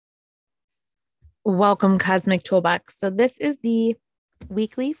Welcome, Cosmic Toolbox. So, this is the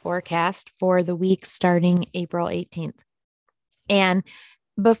weekly forecast for the week starting April 18th. And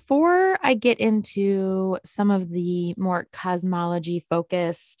before I get into some of the more cosmology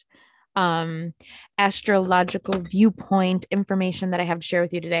focused, um, astrological viewpoint information that I have to share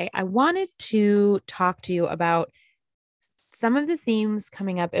with you today, I wanted to talk to you about some of the themes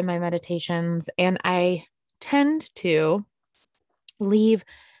coming up in my meditations. And I tend to leave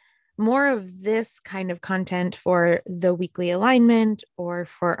more of this kind of content for the weekly alignment or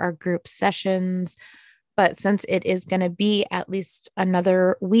for our group sessions. But since it is going to be at least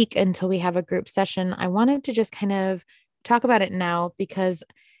another week until we have a group session, I wanted to just kind of talk about it now because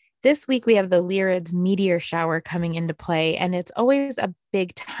this week we have the Lyrids meteor shower coming into play, and it's always a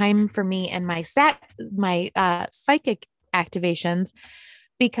big time for me and my psychic activations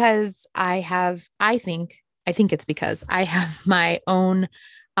because I think it's because I have my own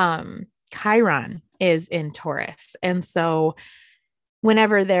Chiron is in Taurus. And so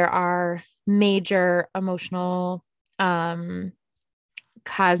whenever there are major emotional cosmic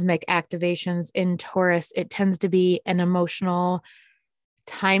activations in Taurus, it tends to be an emotional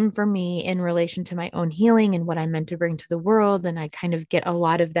time for me in relation to my own healing and what I'm meant to bring to the world. And I kind of get a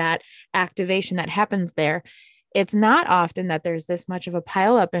lot of that activation that happens there. It's not often that there's this much of a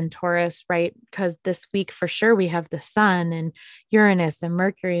pileup in Taurus, right? Because this week for sure we have the sun and Uranus and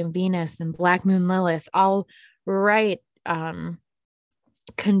Mercury and Venus and Black Moon Lilith all right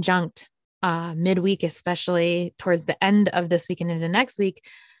conjunct midweek, especially towards the end of this week and into next week,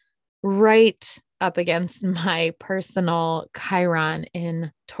 right up against my personal Chiron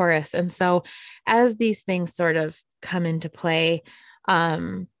in Taurus. And so as these things sort of come into play,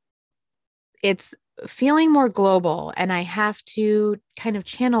 um, it's feeling more global. And I have to kind of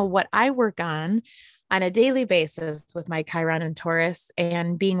channel what I work on a daily basis with my Chiron and Taurus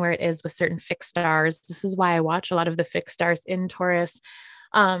and being where it is with certain fixed stars. This is why I watch a lot of the fixed stars in Taurus.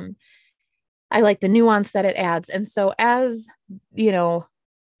 Um, I like the nuance that it adds. And so as you know,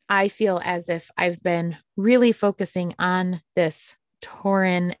 I feel as if I've been really focusing on this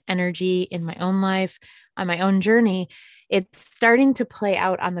Tauran energy in my own life, on my own journey. It's starting to play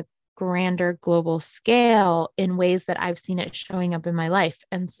out on the grander global scale in ways that I've seen it showing up in my life.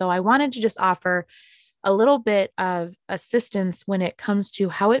 And so I wanted to just offer a little bit of assistance when it comes to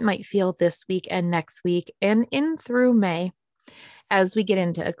how it might feel this week and next week and in through May as we get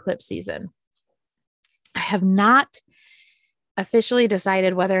into eclipse season. I have not officially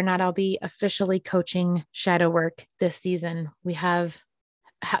decided whether or not I'll be officially coaching shadow work this season. We have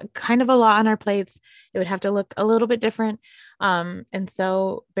kind of a lot on our plates. It would have to look a little bit different. And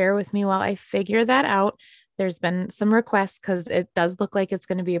so bear with me while I figure that out. There's been some requests because it does look like it's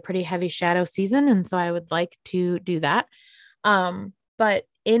going to be a pretty heavy shadow season. And so I would like to do that. But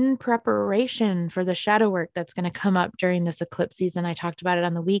in preparation for the shadow work that's going to come up during this eclipse season, I talked about it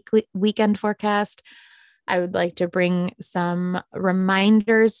on the weekend forecast. I would like to bring some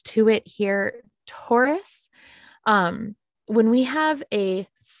reminders to it here. Taurus, when we have a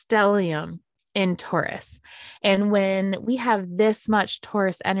stellium in Taurus, and when we have this much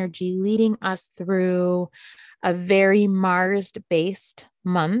Taurus energy leading us through a very Mars based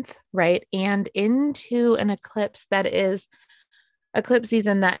month, right? And into an eclipse that is eclipse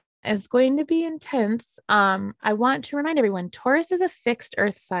season that is going to be intense. I want to remind everyone Taurus is a fixed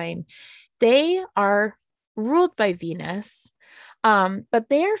earth sign. They are ruled by Venus, but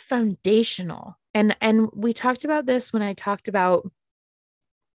they are foundational. And we talked about this when I talked about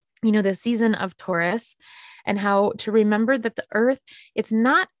the season of Taurus and how to remember that the earth, it's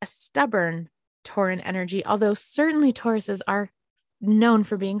not a stubborn Tauran energy, although certainly Tauruses are known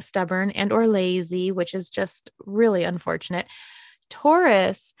for being stubborn and or lazy, which is just really unfortunate.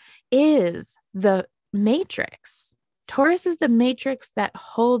 Taurus is the matrix. Taurus is the matrix that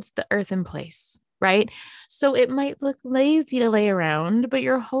holds the earth in place, right? So it might look lazy to lay around, but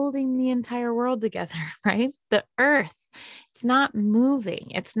you're holding the entire world together, right? The earth, it's not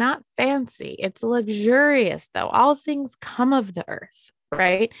moving, it's not fancy, it's luxurious, though. All things come of the earth,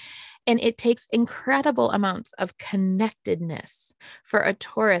 right? And it takes incredible amounts of connectedness for a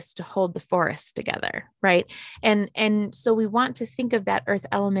Taurus to hold the forest together, right? And so we want to think of that earth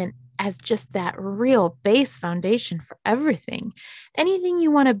element as just that real base foundation for everything. Anything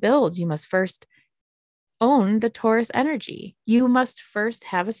you want to build, you must first own the Taurus energy. You must first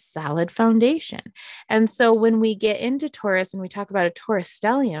have a solid foundation. And so when we get into Taurus and we talk about a Taurus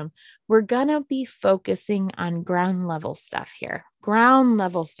stellium, we're going to be focusing on ground level stuff here. Ground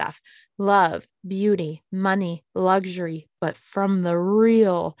level stuff, love, beauty, money, luxury, but from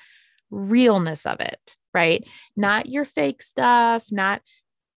the realness of it, right? Not your fake stuff, not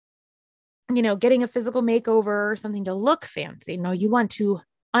getting a physical makeover or something to look fancy. No, you want to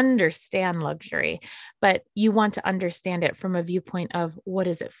understand luxury, but you want to understand it from a viewpoint of what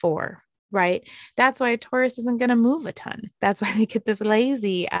is it for, right? That's why a Taurus isn't going to move a ton. That's why they get this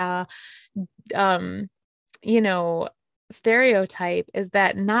lazy, um, you know, stereotype is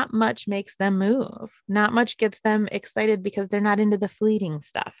that not much makes them move. Not much gets them excited because they're not into the fleeting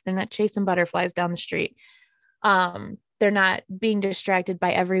stuff. They're not chasing butterflies down the street. They're not being distracted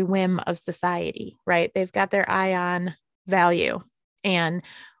by every whim of society, right? They've got their eye on value and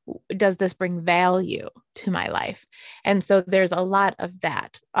does this bring value to my life? And so there's a lot of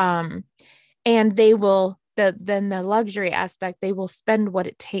that. And they will, then the luxury aspect, they will spend what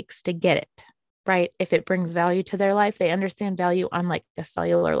it takes to get it, right? If it brings value to their life, they understand value on like a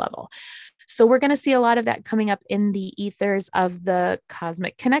cellular level. So we're going to see a lot of that coming up in the ethers of the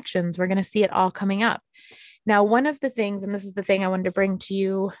cosmic connections. We're going to see it all coming up. Now, one of the things, and this is the thing I wanted to bring to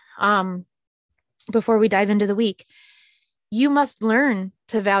you before we dive into the week, you must learn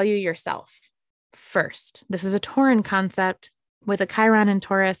to value yourself first. This is a Tauran concept with a Chiron and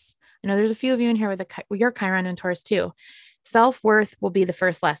Taurus. I know there's a few of you in here with your Chiron and Taurus too. Self-worth will be the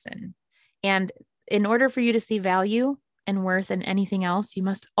first lesson. And in order for you to see value and worth in anything else, you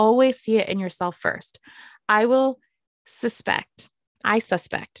must always see it in yourself first. I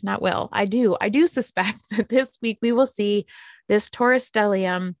suspect, not will. I do suspect that this week we will see this Taurus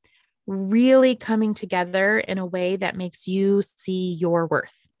stellium really coming together in a way that makes you see your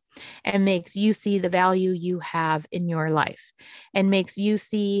worth and makes you see the value you have in your life and makes you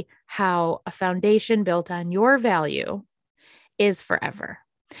see how a foundation built on your value is forever.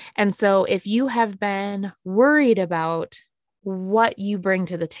 And so if you have been worried about what you bring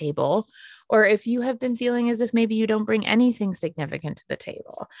to the table, or if you have been feeling as if maybe you don't bring anything significant to the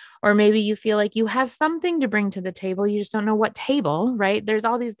table, or maybe you feel like you have something to bring to the table, you just don't know what table, right? There's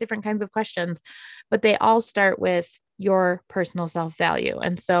all these different kinds of questions, but they all start with your personal self-value.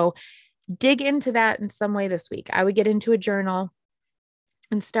 And so dig into that in some way this week. I would get into a journal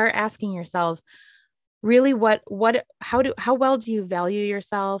and start asking yourselves, really how well do you value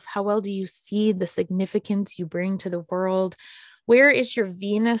yourself? How well do you see the significance you bring to the world? Where is your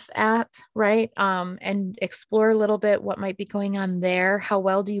Venus at, right? And explore a little bit what might be going on there. How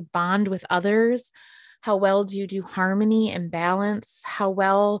well do you bond with others? How well do you do harmony and balance? How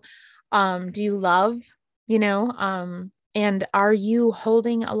well do you love, and are you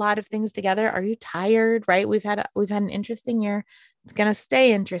holding a lot of things together? Are you tired, right? We've had an interesting year. It's going to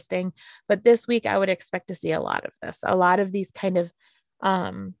stay interesting, but this week I would expect to see a lot of this, a lot of these kind of,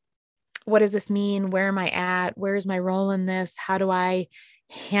 what does this mean? Where am I at? Where's my role in this? How do I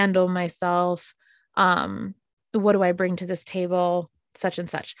handle myself? What do I bring to this table? Such and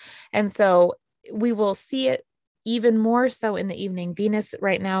such. And so we will see it even more so in the evening. Venus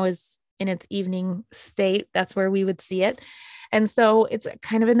right now is in its evening state. That's where we would see it. And so it's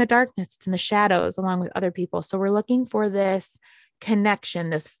kind of in the darkness, it's in the shadows along with other people. So we're looking for this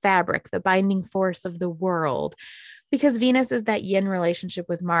connection, this fabric, the binding force of the world, because Venus is that yin relationship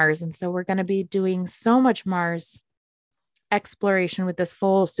with Mars. And so we're going to be doing so much Mars exploration with this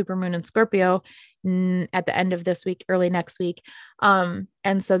full supermoon in Scorpio at the end of this week, early next week. And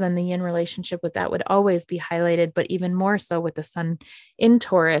so then the yin relationship with that would always be highlighted, but even more so with the sun in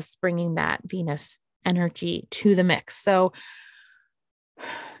Taurus, bringing that Venus energy to the mix. So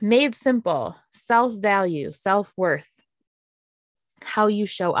made simple, self-value, self-worth, how you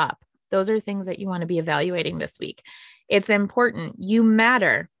show up. Those are things that you want to be evaluating this week. It's important. You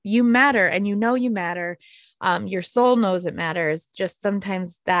matter, and you matter. Your soul knows it matters. Just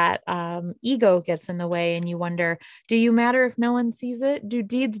sometimes that ego gets in the way and you wonder, do you matter if no one sees it? Do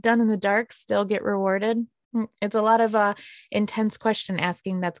deeds done in the dark still get rewarded? It's a lot of intense question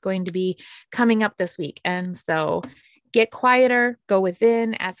asking that's going to be coming up this week. And so get quieter, go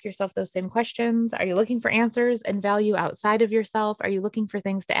within, ask yourself those same questions. Are you looking for answers and value outside of yourself? Are you looking for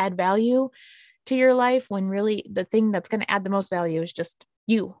things to add value to your life when really the thing that's going to add the most value is just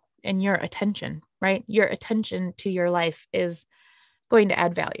you and your attention, right? Your attention to your life is going to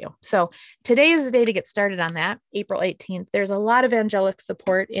add value. So today is the day to get started on that, April 18th. There's a lot of angelic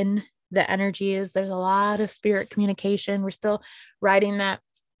support in the energies. There's a lot of spirit communication. We're still riding that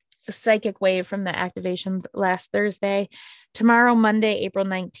psychic wave from the activations last Thursday. Tomorrow, Monday, April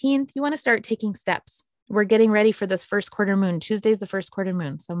 19th, you want to start taking steps. We're getting ready for this first quarter moon. Tuesday's the first quarter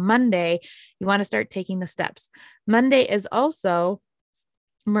moon. So Monday, you want to start taking the steps. Monday is also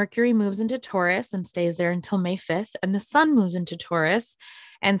Mercury moves into Taurus and stays there until May 5th. And the sun moves into Taurus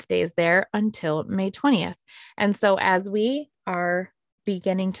and stays there until May 20th. And so as we are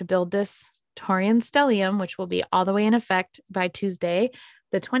beginning to build this Taurian stellium, which will be all the way in effect by Tuesday,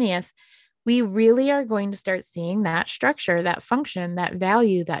 the 20th, we really are going to start seeing that structure, that function, that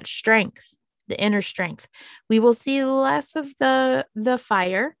value, that strength, the inner strength. We will see less of the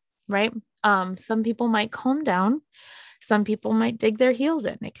fire, right? Some people might calm down. Some people might dig their heels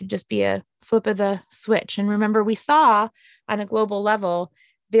in. It could just be a flip of the switch. And remember, we saw on a global level,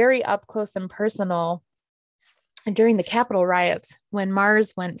 very up close and personal during the Capitol riots when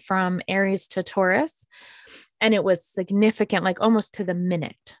Mars went from Aries to Taurus. And it was significant, like almost to the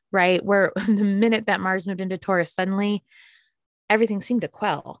minute, right? Where the minute that Mars moved into Taurus, suddenly everything seemed to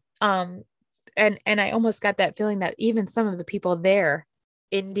quell. And I almost got that feeling that even some of the people there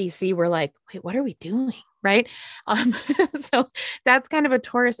in DC were like, wait, what are we doing? Right. Um, so that's kind of a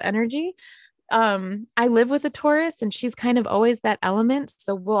Taurus energy. I live with a Taurus and she's kind of always that element.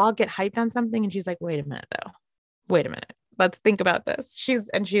 So we'll all get hyped on something and she's like, wait a minute though. Wait a minute. Let's think about this. She's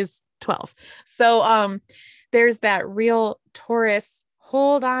 12. So there's that real Taurus,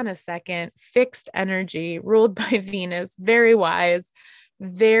 hold on a second, fixed energy ruled by Venus, very wise,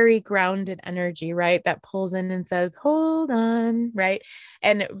 very grounded energy, right? That pulls in and says, hold on, right?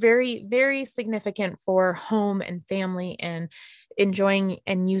 And very, very significant for home and family and enjoying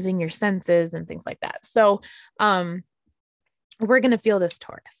and using your senses and things like that. So, we're going to feel this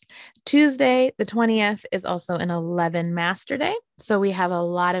Taurus. Tuesday, the 20th, is also an 11 master day. So we have a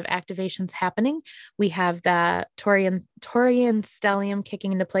lot of activations happening. We have the Taurian stellium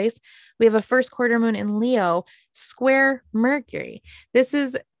kicking into place. We have a first quarter moon in Leo square Mercury. This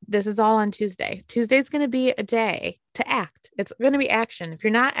is all on Tuesday. Tuesday is going to be a day to act. It's going to be action. If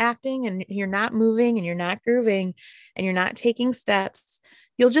you're not acting and you're not moving and you're not grooving and you're not taking steps,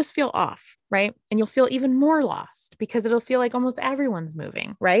 you'll just feel off, right? And you'll feel even more lost because it'll feel like almost everyone's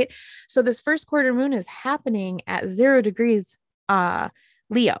moving, right? So this first quarter moon is happening at 0 degrees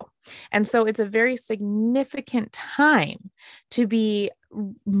Leo. And so it's a very significant time to be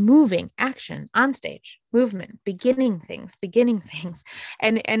moving, action, on stage, movement, beginning things.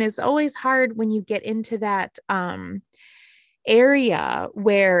 And it's always hard when you get into that area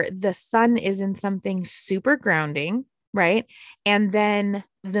where the sun is in something super grounding, right? And then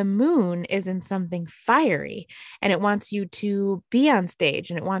the moon is in something fiery and it wants you to be on stage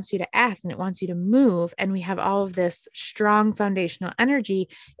and it wants you to act and it wants you to move. And we have all of this strong foundational energy.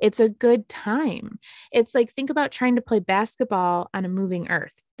 It's a good time. It's like, think about trying to play basketball on a moving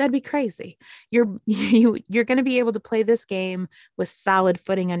earth. That'd be crazy. You're going to be able to play this game with solid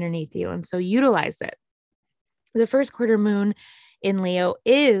footing underneath you. And so utilize it. The first quarter moon in Leo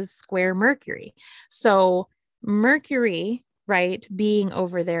is square Mercury. So Mercury, right, being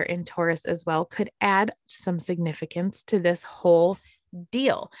over there in Taurus as well, could add some significance to this whole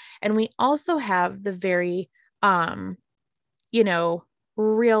deal. And we also have the very,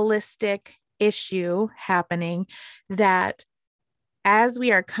 realistic issue happening that as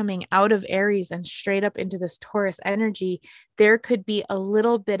we are coming out of Aries and straight up into this Taurus energy, there could be a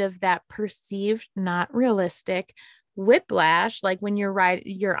little bit of that perceived, not realistic whiplash, like when you're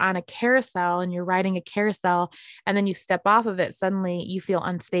on a carousel and you're riding a carousel and then you step off of it, suddenly you feel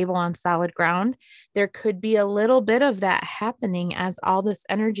unstable on solid ground. There could be a little bit of that happening as all this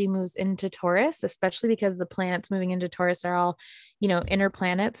energy moves into Taurus, especially because the planets moving into Taurus are all, inner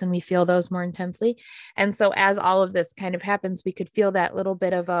planets and we feel those more intensely. And so as all of this kind of happens, we could feel that little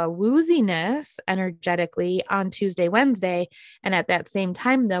bit of a wooziness energetically on Tuesday, Wednesday. And at that same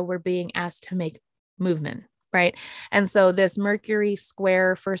time, though, we're being asked to make movement. Right. And so this Mercury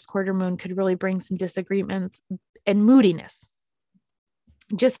square first quarter moon could really bring some disagreements and moodiness.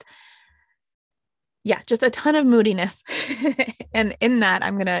 Just a ton of moodiness. And in that,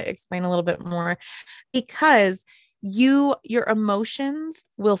 I'm going to explain a little bit more because your emotions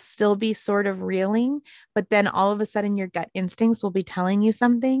will still be sort of reeling, but then all of a sudden your gut instincts will be telling you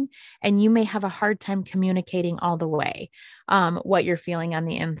something and you may have a hard time communicating all the way what you're feeling on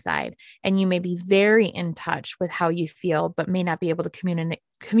the inside. And you may be very in touch with how you feel, but may not be able to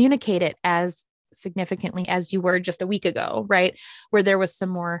communicate it as significantly as you were just a week ago, right? Where there was some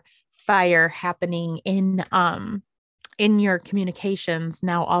more fire happening in your communications.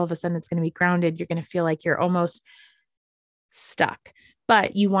 Now all of a sudden it's going to be grounded. You're going to feel like you're almost stuck,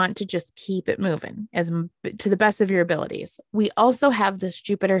 but you want to just keep it moving to the best of your abilities. We also have this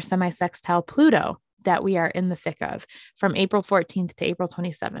Jupiter semi-sextile Pluto that we are in the thick of from April 14th to April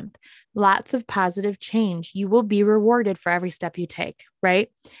 27th. Lots of positive change. You will be rewarded for every step you take, right?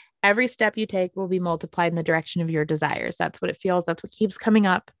 Every step you take will be multiplied in the direction of your desires. That's what it feels. That's what keeps coming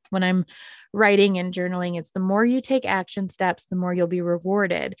up when I'm writing and journaling. It's the more you take action steps, the more you'll be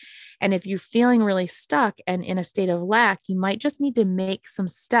rewarded. And if you're feeling really stuck and in a state of lack, you might just need to make some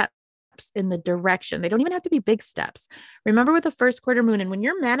steps steps in the direction. They don't even have to be big steps. Remember with the first quarter moon, and when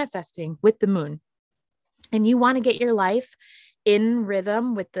you're manifesting with the moon and you want to get your life in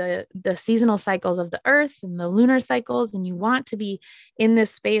rhythm with the seasonal cycles of the earth and the lunar cycles, and you want to be in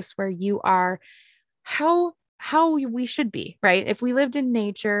this space where you are how we should be, right? If we lived in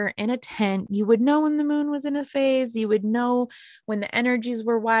nature in a tent, you would know when the moon was in a phase, you would know when the energies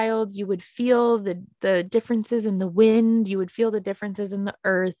were wild, you would feel the differences in the wind, you would feel the differences in the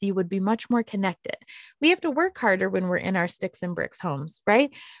earth, you would be much more connected. We have to work harder when we're in our sticks and bricks homes,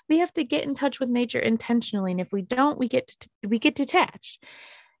 right? We have to get in touch with nature intentionally, and if we don't, we get detached.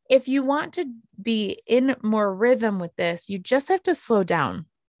 If you want to be in more rhythm with this, you just have to slow down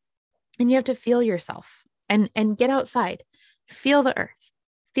and you have to feel yourself and get outside, feel the earth,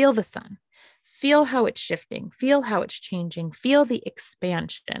 feel the sun, feel how it's shifting, feel how it's changing, feel the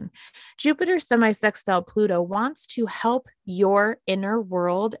expansion. Jupiter semi-sextile Pluto wants to help your inner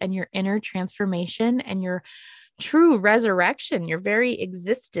world and your inner transformation and your true resurrection, your very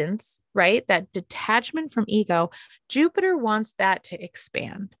existence, right? That detachment from ego. Jupiter wants that to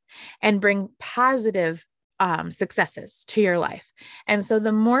expand and bring positive successes to your life. And so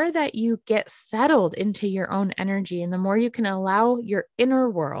the more that you get settled into your own energy and the more you can allow your inner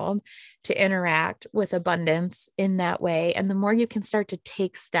world to interact with abundance in that way, and the more you can start to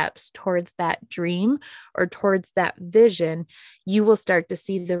take steps towards that dream or towards that vision, you will start to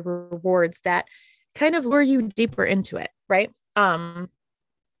see the rewards that kind of lure you deeper into it, right?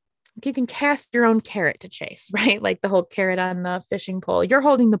 You can cast your own carrot to chase, right? Like the whole carrot on the fishing pole. You're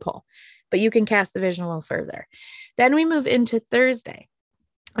holding the pole, but you can cast the vision a little further. Then we move into Thursday.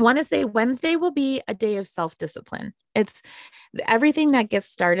 I want to say Wednesday will be a day of self-discipline. It's everything that gets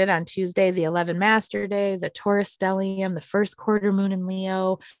started on Tuesday, the 11 Master Day, the Taurus stellium, the first quarter moon in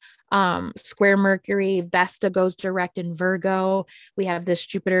Leo, square Mercury, Vesta goes direct in Virgo. We have this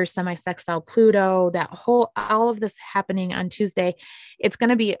Jupiter semi-sextile Pluto, all of this happening on Tuesday. It's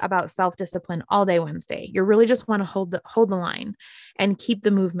going to be about self-discipline all day Wednesday. You really just want to hold the line and keep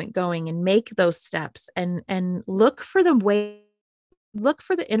the movement going and make those steps and look for the way. Look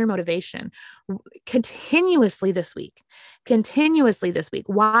for the inner motivation continuously this week.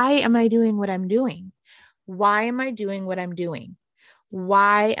 Why am I doing what I'm doing? Why am I doing what I'm doing?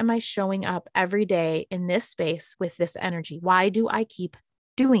 Why am I showing up every day in this space with this energy? Why do I keep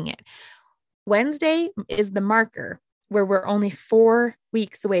doing it? Wednesday is the marker where we're only 4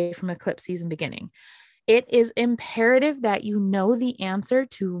 weeks away from eclipse season beginning. It is imperative that you know the answer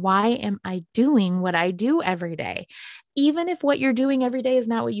to why am I doing what I do every day? Even if what you're doing every day is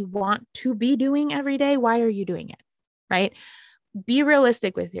not what you want to be doing every day, why are you doing it? Right? Be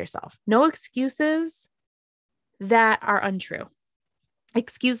realistic with yourself. No excuses that are untrue.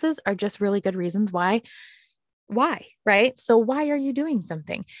 Excuses are just really good reasons why, right? So why are you doing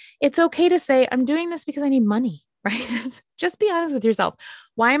something? It's okay to say, I'm doing this because I need money, right? Just be honest with yourself.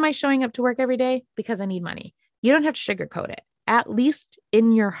 Why am I showing up to work every day? Because I need money. You don't have to sugarcoat it. At least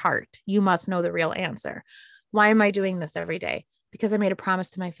in your heart, you must know the real answer. Why am I doing this every day? Because I made a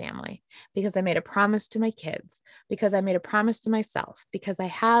promise to my family, because I made a promise to my kids, because I made a promise to myself, because I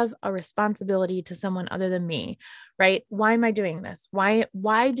have a responsibility to someone other than me, right? Why am I doing this? Why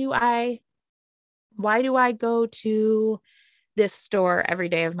do I go to this store every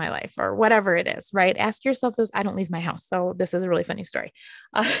day of my life or whatever it is, right? Ask yourself those. I don't leave my house. So this is a really funny story.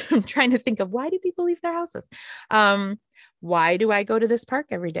 I'm trying to think of why do people leave their houses? Why do I go to this park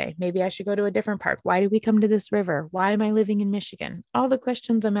every day? Maybe I should go to a different park. Why do we come to this river? Why am I living in Michigan? All the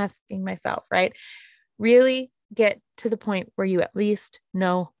questions I'm asking myself, right? Really get to the point where you at least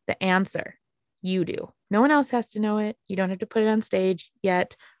know the answer. You do. No one else has to know it. You don't have to put it on stage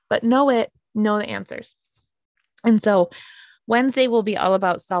yet, but know the answers. And so Wednesday will be all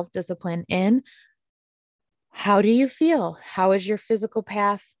about self-discipline in how do you feel? How is your physical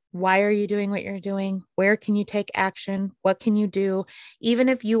path? Why are you doing what you're doing? Where can you take action? What can you do? Even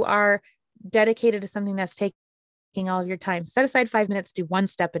if you are dedicated to something that's taking all of your time, set aside 5 minutes, do 1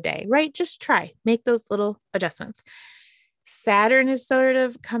 step a day, right? Just try, make those little adjustments. Saturn is sort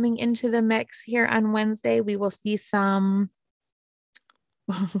of coming into the mix here on Wednesday. We'll see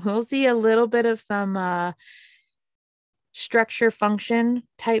a little bit of some structure function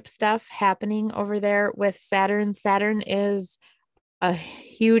type stuff happening over there with Saturn. Saturn is a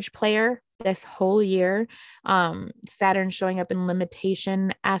huge player this whole year. Saturn showing up in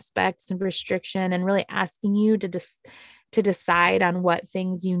limitation aspects and restriction and really asking you to decide on what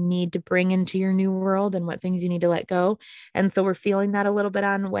things you need to bring into your new world and what things you need to let go. And so we're feeling that a little bit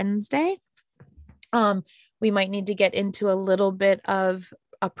on Wednesday. We might need to get into a little bit of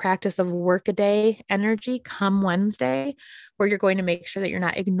a practice of workaday energy come Wednesday, where you're going to make sure that you're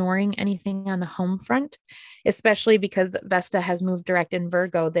not ignoring anything on the home front, especially because Vesta has moved direct in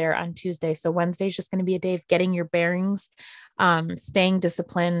Virgo there on Tuesday. So Wednesday is just going to be a day of getting your bearings, staying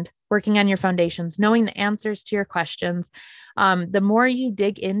disciplined, working on your foundations, knowing the answers to your questions. The more you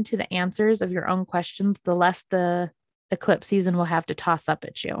dig into the answers of your own questions, the less the eclipse season will have to toss up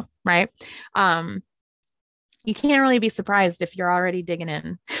at you, right? You can't really be surprised if you're already digging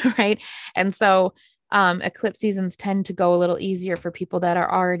in, right? And so eclipse seasons tend to go a little easier for people that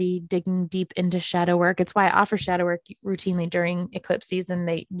are already digging deep into shadow work. It's why I offer shadow work routinely during eclipse season.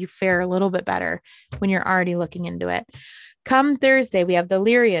 You fare a little bit better when you're already looking into it. Come Thursday, we have the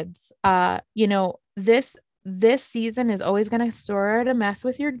Lyriads. This season is always going to sort of mess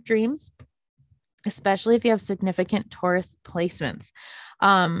with your dreams, especially if you have significant Taurus placements.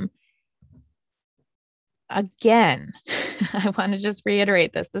 Again, I want to just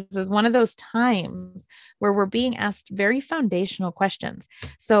reiterate this. This is one of those times where we're being asked very foundational questions.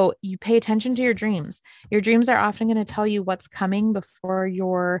 So you pay attention to your dreams. Your dreams are often going to tell you what's coming before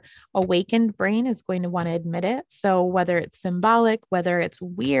your awakened brain is going to want to admit it. So whether it's symbolic, whether it's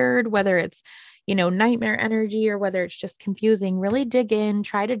weird, whether it's, nightmare energy, or whether it's just confusing, really dig in,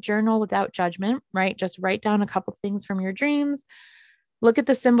 try to journal without judgment, right? Just write down a couple things from your dreams. Look at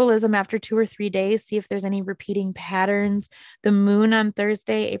the symbolism after 2 or 3 days, see if there's any repeating patterns. The moon on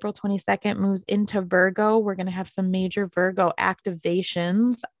Thursday, April 22nd, moves into Virgo. We're going to have some major Virgo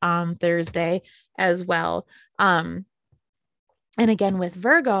activations on Thursday as well. And again, with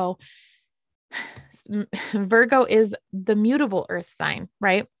Virgo, Virgo is the mutable earth sign,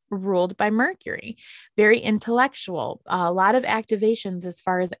 right? Ruled by Mercury, very intellectual, a lot of activations as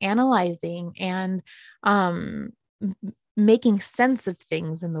far as analyzing and making sense of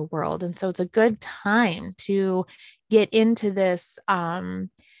things in the world. And so it's a good time to get into this,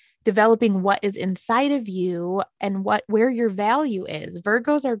 developing what is inside of you and where your value is.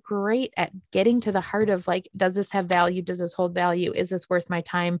 Virgos are great at getting to the heart of, like, does this have value? Does this hold value? Is this worth my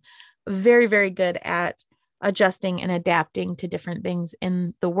time? Very, very good at adjusting and adapting to different things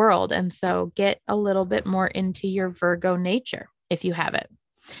in the world. And so get a little bit more into your Virgo nature if you have it.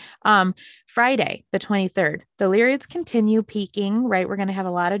 Friday, the 23rd, the Lyriads continue peaking, right? We're going to have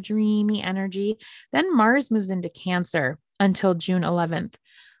a lot of dreamy energy. Then Mars moves into Cancer until June 11th.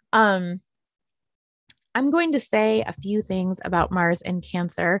 I'm going to say a few things about Mars and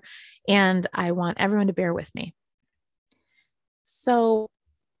Cancer, and I want everyone to bear with me. So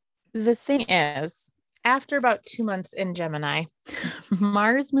the thing is, after about 2 months in Gemini,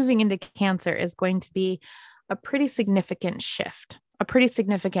 Mars moving into Cancer is going to be a pretty significant shift, a pretty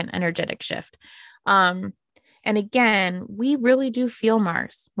significant energetic shift. And again, we really do feel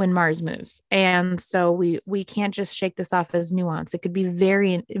Mars when Mars moves. And so we can't just shake this off as nuance. It could be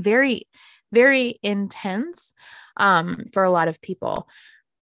very, very, very intense for a lot of people.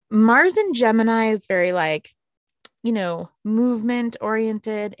 Mars in Gemini is very movement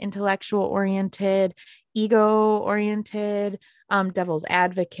oriented, intellectual oriented, ego oriented, devil's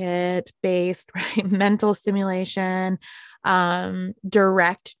advocate based, right? Mental stimulation,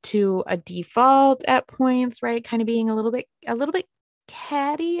 direct to a default at points, right? Kind of being a little bit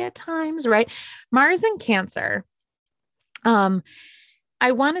catty at times, right? Mars in Cancer.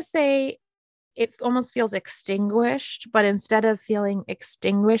 I want to say it almost feels extinguished, but instead of feeling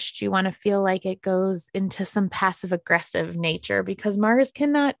extinguished, you want to feel like it goes into some passive aggressive nature, because Mars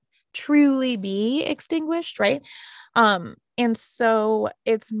cannot truly be extinguished, right? And so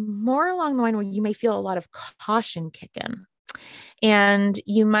it's more along the line where you may feel a lot of caution kick in, and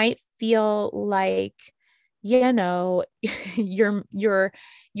you might feel like, your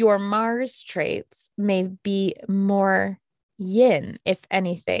Mars traits may be more yin, if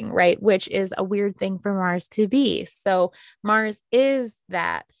anything, right? Which is a weird thing for Mars to be. So Mars is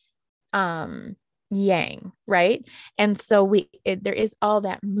that yang, right? And so there is all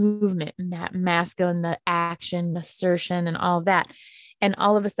that movement and that masculine, the action, assertion, and all of that. And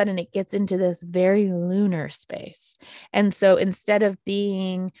all of a sudden it gets into this very lunar space. And so instead of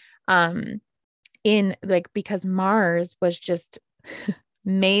being because Mars was just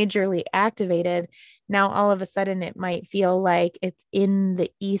majorly activated, now all of a sudden it might feel like it's in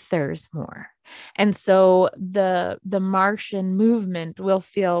the ethers more. And so the Martian movement will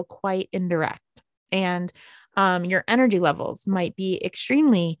feel quite indirect, and your energy levels might be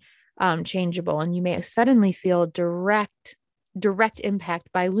extremely changeable, and you may suddenly feel direct impact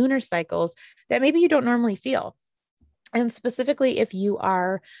by lunar cycles that maybe you don't normally feel. And specifically, if you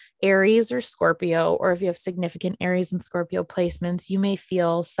are Aries or Scorpio, or if you have significant Aries and Scorpio placements, you may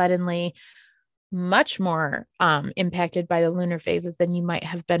feel suddenly much more impacted by the lunar phases than you might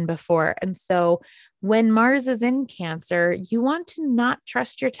have been before. And so when Mars is in Cancer, you want to not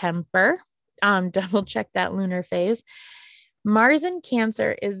trust your temper. Double check that lunar phase. Mars in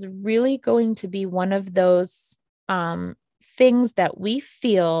Cancer is really going to be one of those things that we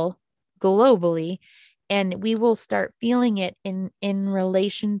feel globally, and we will start feeling it in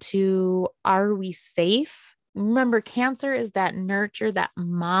relation to, are we safe? Remember, Cancer is that nurture, that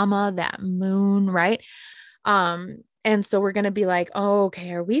mama, that moon, right? And so we're going to be like, oh,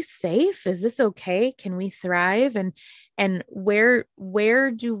 okay, are we safe? Is this okay? Can we thrive? And where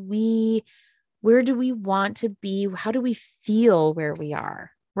do we want to be? How do we feel where we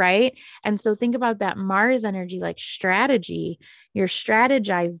are? Right. And so think about that Mars energy, like strategy, your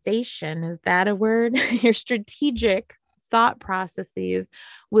strategization, is that a word? Your strategic thought processes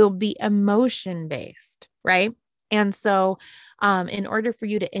will be emotion based, right? And so, in order for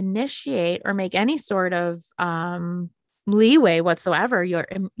you to initiate or make any sort of leeway whatsoever,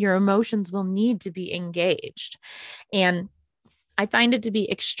 your emotions will need to be engaged. And I find it to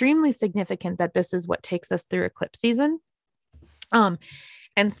be extremely significant that this is what takes us through eclipse season.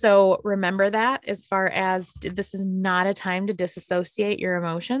 And so remember that, as far as this is not a time to disassociate your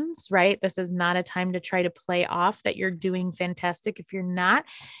emotions, right? This is not a time to try to play off that you're doing fantastic if you're not.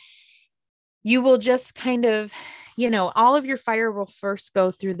 You will just kind of, all of your fire will first go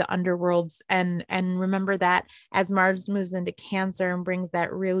through the underworlds, and remember that as Mars moves into Cancer and brings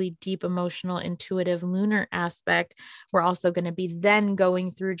that really deep emotional intuitive lunar aspect, we're also going to be then going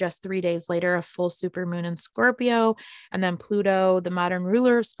through, just 3 days later, a full super moon in Scorpio, and then Pluto, the modern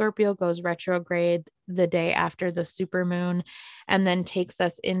ruler of Scorpio, goes retrograde the day after the super moon, and then takes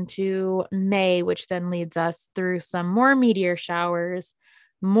us into May, which then leads us through some more meteor showers,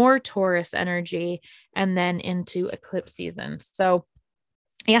 more Taurus energy, and then into eclipse season. So,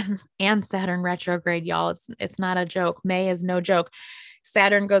 and Saturn retrograde, y'all. It's not a joke. May is no joke.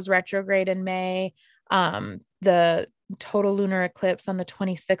 Saturn goes retrograde in May. The total lunar eclipse on the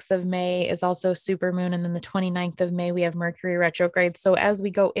 26th of May is also super moon, and then the 29th of May we have Mercury retrograde. So as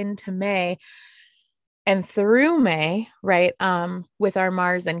we go into May and through May, right, with our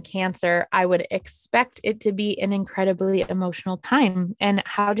Mars and Cancer, I would expect it to be an incredibly emotional time. And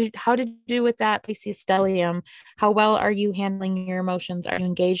how to do with that Pisces stellium? How well are you handling your emotions? Are you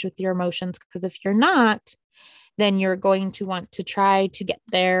engaged with your emotions? Because if you're not, then you're going to want to try to get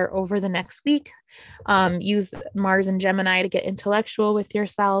there over the next week. Use Mars and Gemini to get intellectual with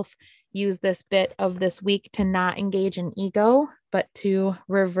yourself. Use this bit of this week to not engage in ego, but to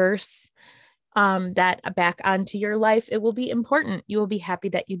reverse that back onto your life. It will be important. You will be happy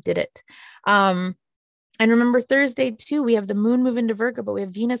that you did it. And remember, Thursday too, we have the moon move into Virgo, but we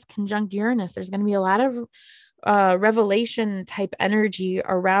have Venus conjunct Uranus. There's going to be a lot of revelation type energy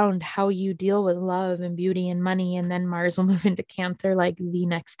around how you deal with love and beauty and money. And then Mars will move into Cancer like the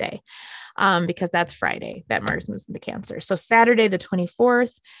next day, because that's Friday that Mars moves into Cancer. So Saturday, the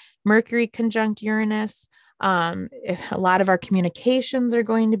 24th, Mercury conjunct Uranus. A lot of our communications are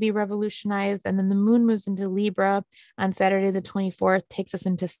going to be revolutionized. And then the moon moves into Libra on Saturday, the 24th, takes us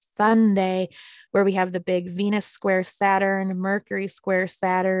into Sunday, where we have the big Venus square Saturn, Mercury square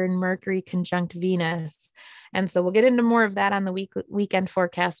Saturn, Mercury conjunct Venus. And so we'll get into more of that on the weekend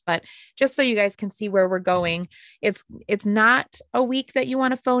forecast, but just so you guys can see where we're going, it's not a week that you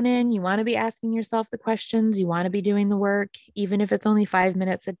want to phone in. You want to be asking yourself the questions. You want to be doing the work, even if it's only 5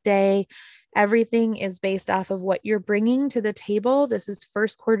 minutes a day. Everything is based off of what you're bringing to the table. This is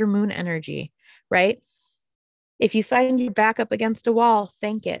first quarter moon energy, right? If you find your back up against a wall,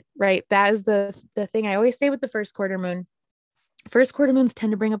 thank it, right? That is the thing I always say with the first quarter moon. First quarter moons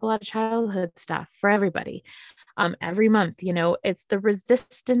tend to bring up a lot of childhood stuff for everybody. Every month, it's the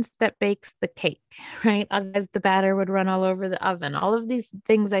resistance that bakes the cake, right? Otherwise, the batter would run all over the oven. All of these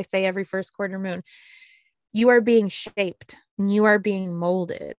things I say every first quarter moon. You are being shaped, and you are being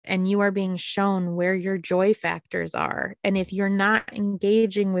molded, and you are being shown where your joy factors are. And if you're not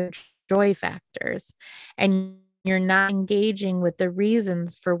engaging with joy factors, and you're not engaging with the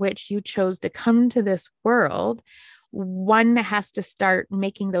reasons for which you chose to come to this world, one has to start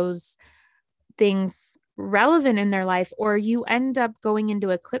making those things relevant in their life, or you end up going into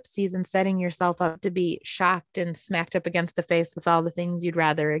eclipse season setting yourself up to be shocked and smacked up against the face with all the things you'd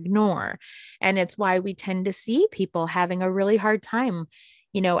rather ignore. And it's why we tend to see people having a really hard time,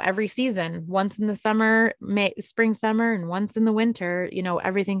 every season, once in the summer, spring, summer, and once in the winter,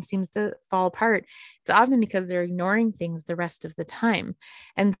 everything seems to fall apart. It's often because they're ignoring things the rest of the time.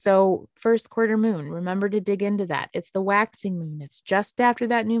 And so first quarter moon, remember to dig into that. It's the waxing moon. It's just after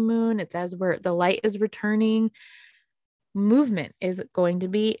that new moon. It's as the light is returning. movement is going to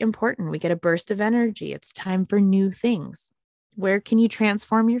be important. We get a burst of energy. It's time for new things. Where can you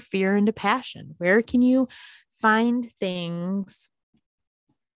transform your fear into passion? Where can you find things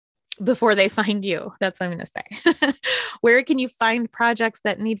before they find you? That's what I'm going to say. Where can you find projects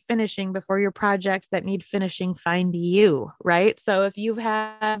that need finishing before your projects that need finishing find you? Right. So if you've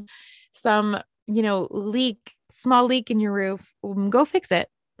had some, small leak in your roof, go fix it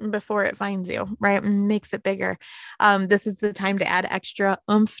before it finds you, right? And makes it bigger. This is the time to add extra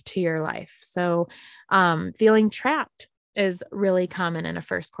oomph to your life. So feeling trapped is really common in a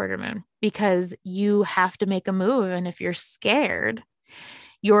first quarter moon because you have to make a move. And if you're scared,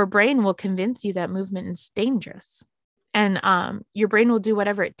 your brain will convince you that movement is dangerous. And your brain will do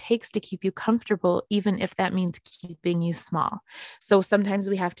whatever it takes to keep you comfortable, even if that means keeping you small. So sometimes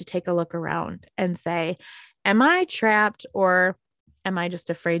we have to take a look around and say, am I trapped or am I just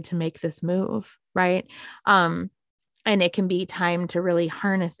afraid to make this move? Right. And it can be time to really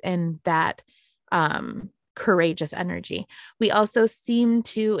harness in that courageous energy. We also seem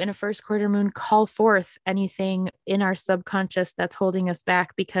to, in a first quarter moon, call forth anything in our subconscious that's holding us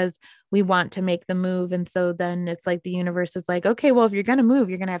back because we want to make the move. And so then it's like the universe is like, okay, well, if you're going to move,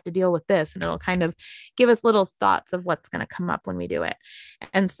 you're going to have to deal with this. And it'll kind of give us little thoughts of what's going to come up when we do it.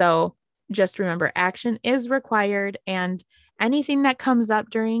 And so just remember, action is required. And anything that comes up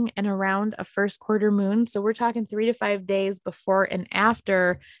during and around a first quarter moon, so we're talking 3 to 5 days before and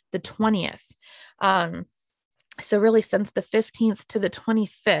after the 20th. So really since the 15th to the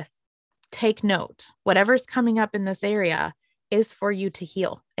 25th, take note, whatever's coming up in this area is for you to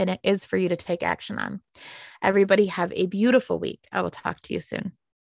heal and it is for you to take action on. Everybody have a beautiful week. I will talk to you soon.